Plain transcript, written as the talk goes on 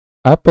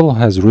Apple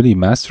has really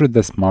mastered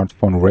the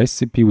smartphone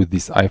recipe with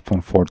this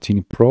iPhone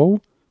 14 Pro,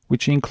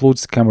 which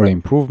includes camera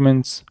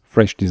improvements,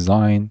 fresh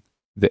design,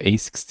 the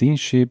A16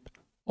 chip,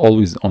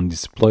 always on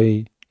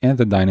display, and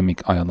the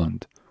dynamic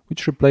island,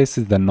 which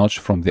replaces the notch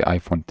from the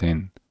iPhone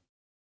 10.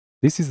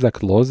 This is the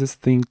closest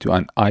thing to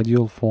an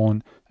ideal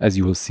phone as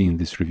you will see in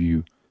this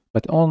review,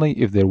 but only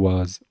if there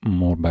was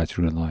more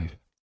battery life.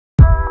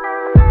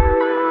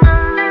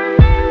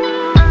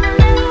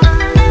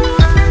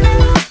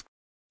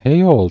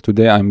 Hey all,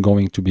 today I'm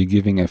going to be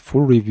giving a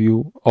full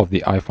review of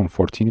the iPhone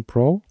 14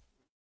 Pro.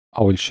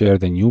 I will share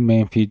the new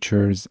main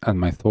features and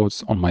my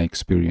thoughts on my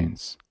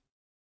experience.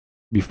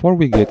 Before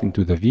we get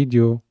into the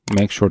video,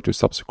 make sure to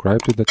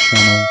subscribe to the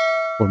channel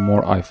for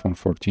more iPhone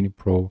 14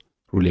 Pro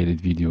related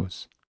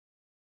videos.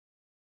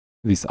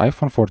 This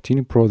iPhone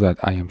 14 Pro that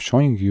I am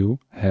showing you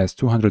has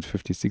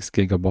 256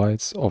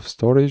 gigabytes of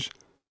storage,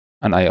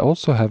 and I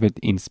also have it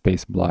in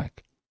space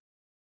black.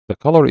 The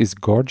color is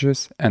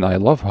gorgeous and I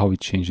love how it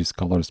changes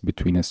colors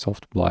between a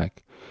soft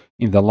black.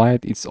 In the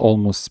light it's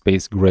almost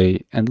space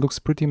gray and looks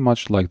pretty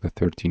much like the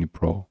 13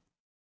 Pro.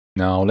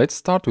 Now let's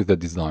start with the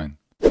design.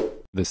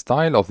 The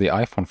style of the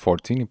iPhone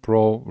 14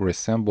 Pro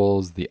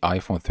resembles the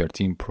iPhone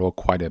 13 Pro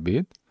quite a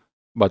bit,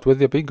 but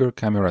with a bigger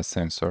camera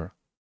sensor.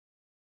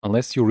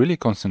 Unless you really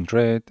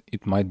concentrate,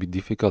 it might be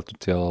difficult to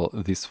tell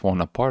this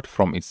phone apart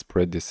from its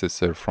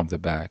predecessor from the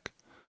back,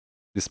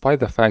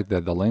 despite the fact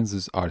that the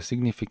lenses are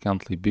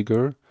significantly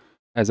bigger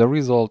as a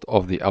result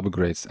of the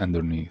upgrades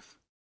underneath.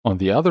 On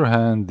the other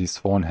hand, this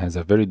phone has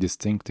a very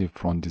distinctive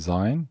front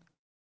design.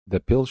 The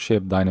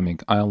pill-shaped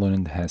dynamic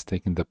island has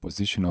taken the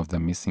position of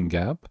the missing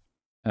gap,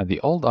 and the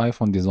old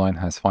iPhone design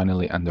has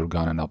finally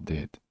undergone an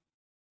update,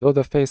 though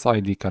the Face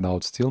ID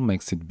cutout still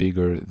makes it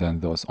bigger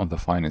than those on the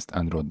finest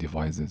Android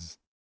devices.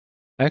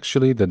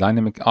 Actually, the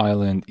dynamic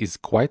island is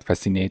quite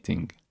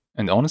fascinating,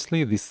 and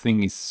honestly, this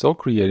thing is so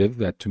creative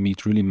that to me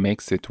it really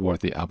makes it worth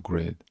the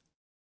upgrade.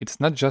 It's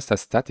not just a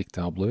static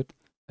tablet,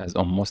 as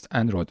on most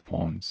Android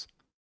phones.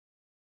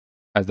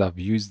 As I've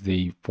used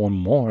the phone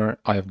more,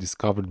 I have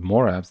discovered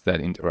more apps that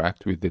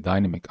interact with the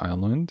dynamic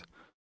island.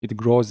 It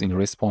grows in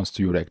response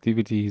to your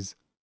activities,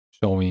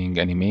 showing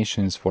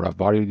animations for a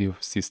variety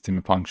of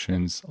system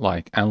functions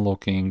like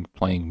unlocking,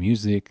 playing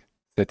music,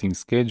 setting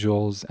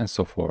schedules, and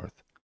so forth.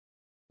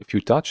 If you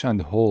touch and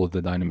hold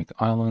the dynamic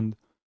island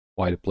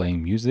while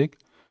playing music,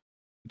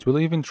 it will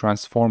even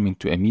transform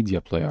into a media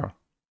player.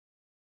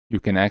 You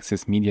can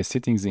access media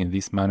settings in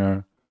this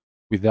manner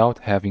without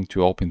having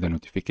to open the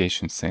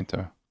notification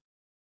center.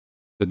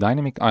 The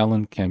dynamic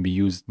island can be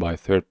used by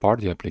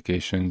third-party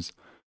applications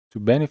to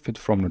benefit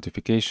from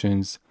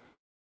notifications,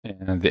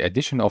 and the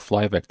addition of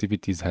live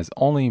activities has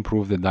only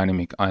improved the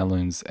dynamic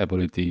island's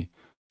ability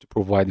to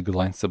provide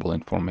glanceable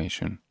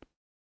information.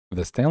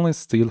 The stainless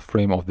steel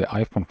frame of the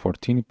iPhone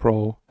 14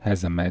 Pro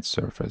has a matte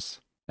surface,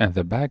 and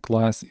the back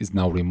glass is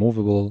now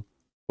removable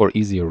for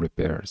easier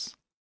repairs.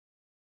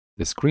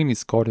 The screen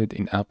is coated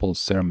in Apple's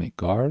ceramic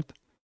guard,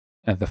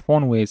 and the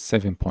phone weighs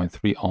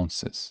 7.3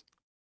 ounces.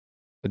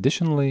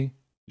 Additionally,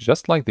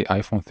 just like the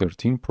iPhone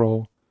 13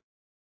 Pro,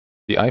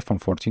 the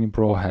iPhone 14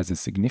 Pro has a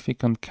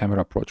significant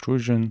camera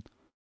protrusion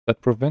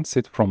that prevents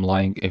it from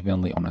lying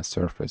evenly on a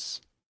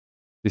surface.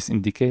 This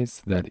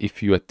indicates that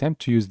if you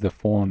attempt to use the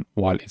phone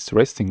while it's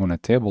resting on a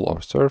table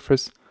or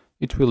surface,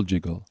 it will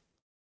jiggle.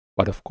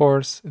 But of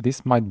course,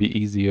 this might be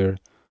easier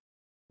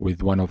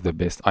with one of the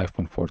best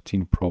iPhone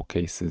 14 Pro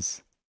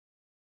cases.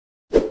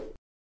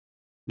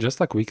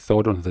 Just a quick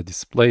thought on the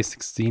display: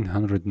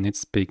 1600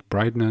 nits peak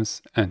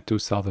brightness and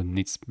 2000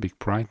 nits peak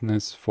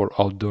brightness for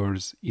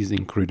outdoors is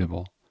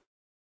incredible.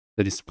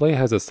 The display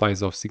has a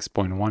size of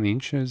 6.1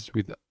 inches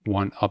with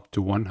one up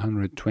to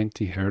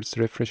 120 Hz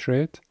refresh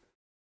rate.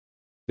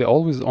 The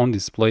always-on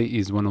display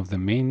is one of the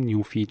main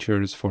new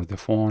features for the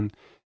phone,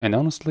 and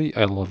honestly,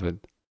 I love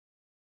it.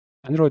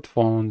 Android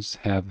phones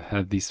have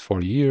had this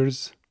for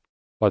years,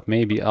 but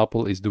maybe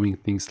Apple is doing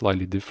things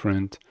slightly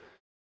different,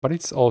 but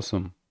it's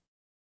awesome.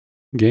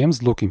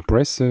 Games look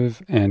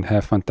impressive and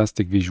have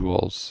fantastic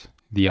visuals.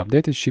 The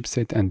updated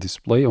chipset and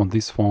display on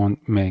this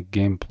phone make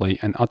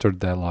gameplay an utter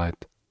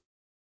delight.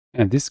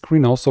 And this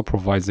screen also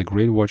provides a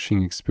great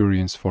watching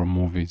experience for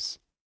movies.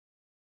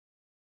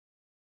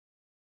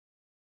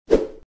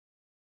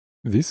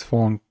 This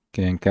phone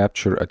can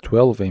capture a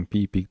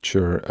 12MP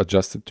picture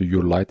adjusted to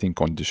your lighting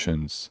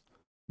conditions,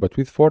 but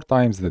with 4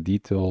 times the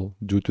detail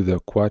due to the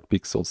quad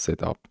pixel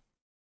setup.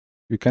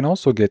 You can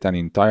also get an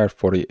entire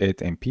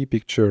 48MP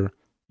picture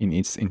in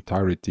its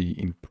entirety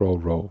in Pro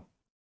RAW,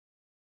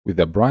 with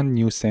a brand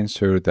new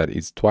sensor that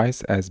is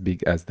twice as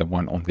big as the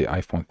one on the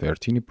iPhone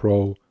 13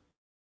 Pro.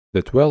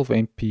 The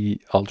 12MP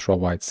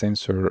ultra-wide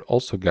sensor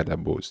also got a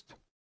boost.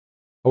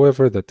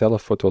 However, the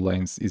telephoto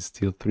lens is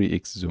still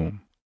 3x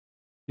zoom.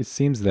 It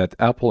seems that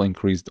Apple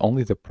increased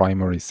only the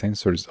primary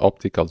sensor's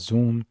optical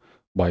zoom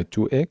by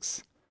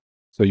 2x,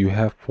 so you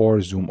have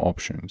 4 zoom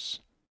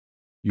options.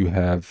 You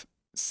have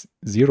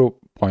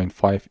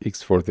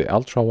 0.5x for the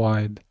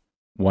ultra-wide,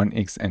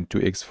 1x and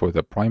 2x for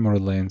the primary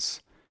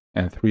lens,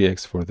 and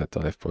 3x for the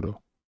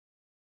telephoto.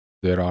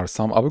 There are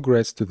some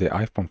upgrades to the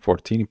iPhone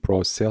 14 Pro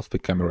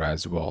selfie camera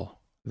as well.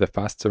 The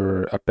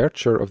faster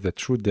aperture of the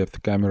true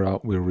depth camera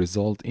will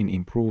result in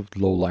improved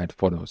low light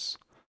photos.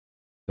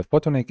 The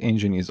Photonic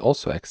engine is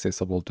also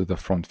accessible to the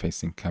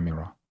front-facing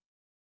camera.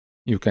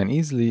 You can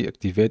easily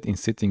activate in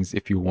settings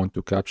if you want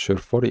to capture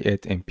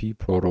 48MP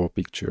ProRAW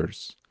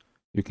pictures.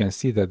 You can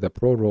see that the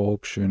ProRAW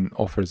option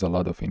offers a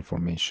lot of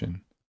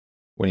information.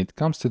 When it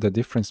comes to the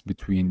difference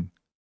between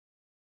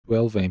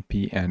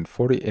 12MP and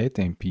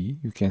 48MP,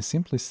 you can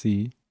simply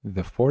see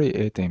the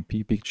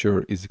 48MP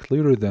picture is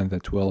clearer than the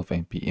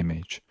 12MP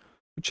image,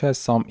 which has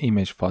some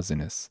image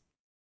fuzziness.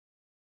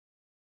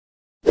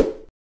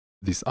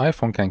 This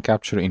iPhone can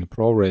capture in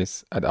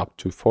ProRes at up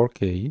to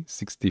 4K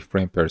 60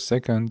 frames per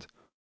second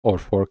or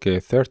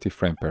 4K 30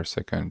 frames per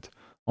second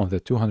on the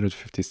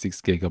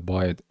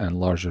 256GB and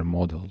larger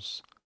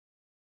models.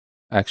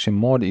 Action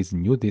mode is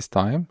new this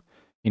time.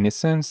 In a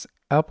sense,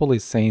 Apple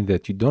is saying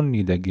that you don't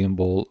need a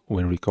gimbal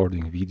when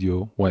recording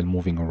video while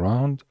moving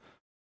around,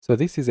 so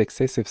this is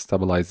excessive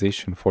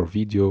stabilization for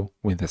video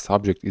when the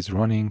subject is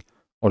running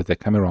or the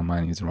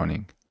cameraman is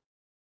running.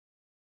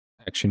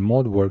 Action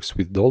mode works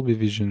with Dolby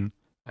Vision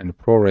and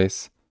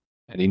ProRes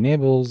and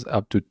enables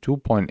up to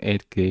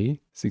 2.8K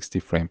 60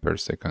 frames per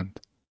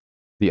second.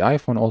 The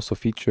iPhone also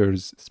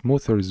features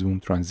smoother zoom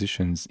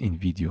transitions in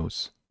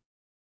videos.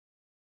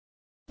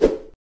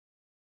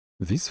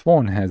 This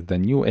phone has the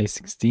new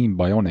A16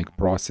 Bionic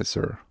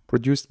processor,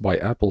 produced by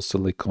Apple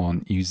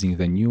Silicon using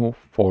the new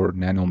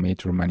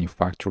 4nm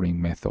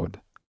manufacturing method.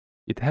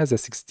 It has a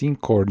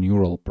 16-core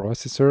neural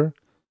processor,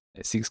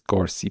 a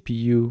 6-core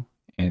CPU,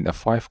 and a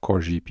 5-core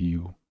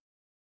GPU.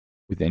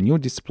 With a new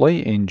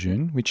display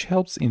engine, which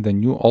helps in the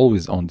new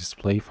always-on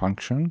display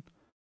function,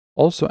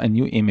 also a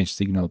new image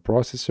signal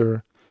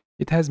processor,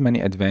 it has many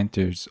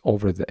advantages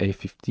over the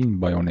A15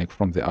 Bionic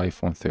from the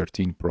iPhone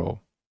 13 Pro.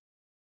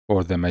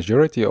 For the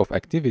majority of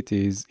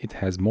activities, it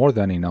has more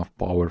than enough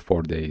power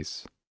for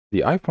days.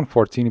 The iPhone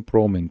 14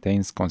 Pro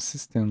maintains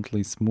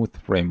consistently smooth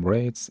frame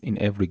rates in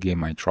every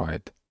game I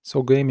tried,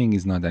 so gaming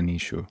is not an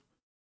issue.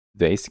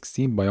 The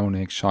A16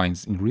 Bionic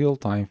shines in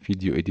real-time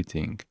video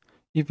editing,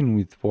 even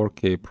with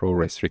 4K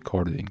ProRes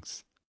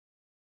recordings.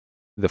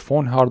 The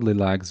phone hardly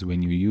lags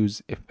when you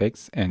use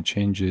effects and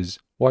changes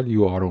while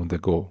you are on the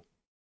go.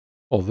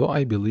 Although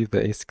I believe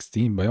the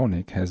A16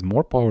 Bionic has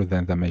more power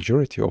than the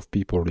majority of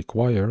people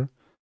require,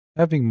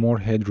 having more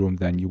headroom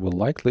than you will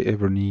likely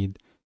ever need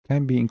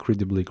can be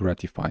incredibly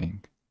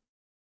gratifying.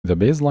 The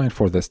baseline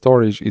for the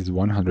storage is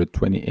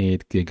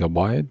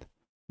 128GB,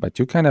 but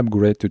you can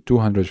upgrade to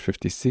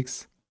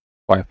 256,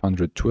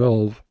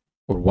 512,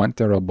 or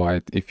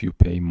 1TB if you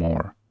pay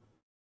more.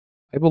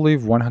 I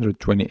believe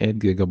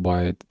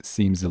 128GB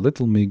seems a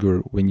little meager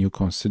when you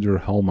consider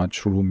how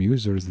much room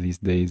users these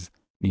days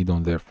need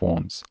on their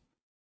phones,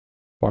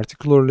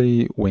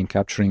 particularly when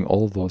capturing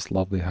all those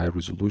lovely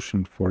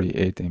high-resolution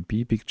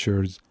 48MP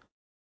pictures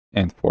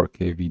and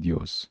 4K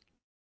videos.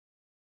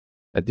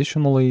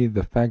 Additionally,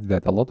 the fact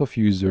that a lot of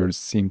users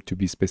seem to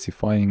be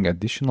specifying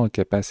additional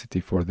capacity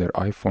for their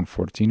iPhone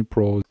 14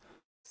 Pro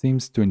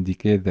seems to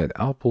indicate that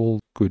Apple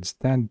could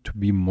stand to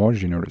be more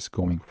generous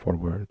going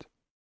forward.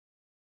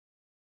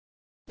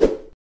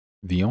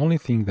 The only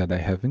thing that I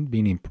haven't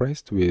been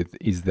impressed with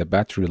is the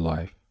battery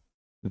life.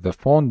 The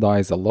phone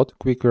dies a lot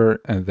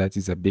quicker, and that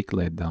is a big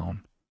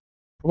letdown.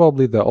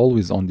 Probably the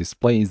always-on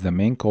display is the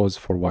main cause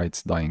for why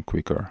it's dying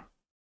quicker.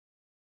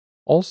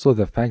 Also,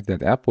 the fact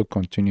that Apple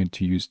continued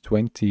to use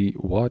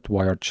 20-watt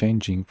wire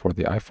changing for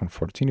the iPhone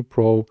 14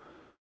 Pro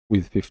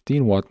with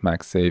 15-watt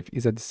MagSafe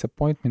is a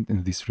disappointment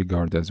in this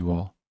regard as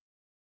well.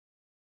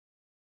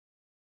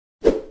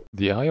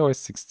 The iOS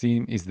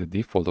 16 is the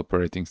default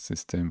operating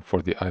system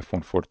for the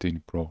iPhone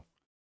 14 Pro.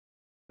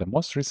 The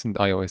most recent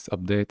iOS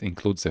update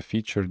includes a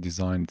feature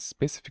designed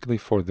specifically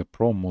for the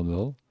Pro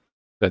model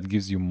that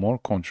gives you more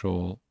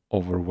control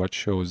over what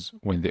shows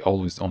when the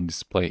always-on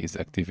display is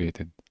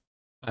activated.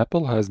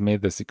 Apple has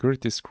made the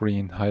security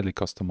screen highly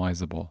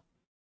customizable.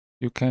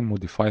 You can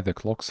modify the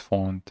clock's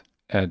font,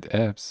 add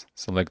apps,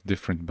 select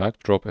different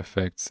backdrop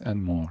effects,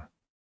 and more.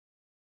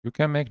 You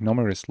can make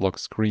numerous lock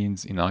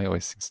screens in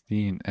iOS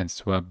 16 and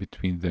swap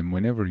between them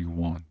whenever you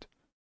want.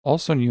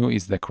 Also new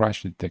is the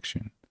crash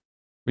detection,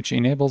 which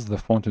enables the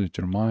phone to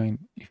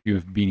determine if you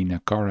have been in a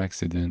car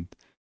accident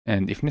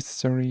and, if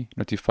necessary,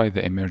 notify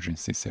the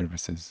emergency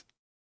services.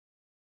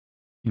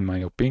 In my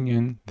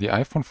opinion, the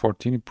iPhone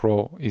 14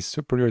 Pro is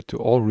superior to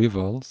all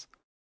rivals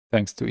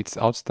thanks to its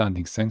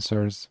outstanding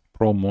sensors,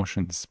 Pro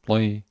Motion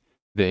display,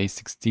 the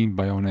A16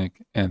 Bionic,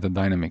 and the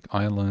Dynamic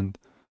Island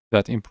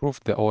that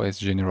improved the OS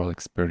general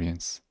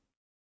experience.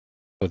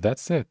 So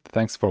that's it.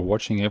 Thanks for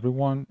watching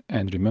everyone,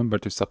 and remember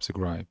to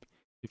subscribe.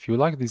 If you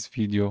like this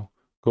video,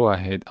 go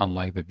ahead and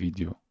like the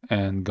video,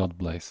 and God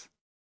bless.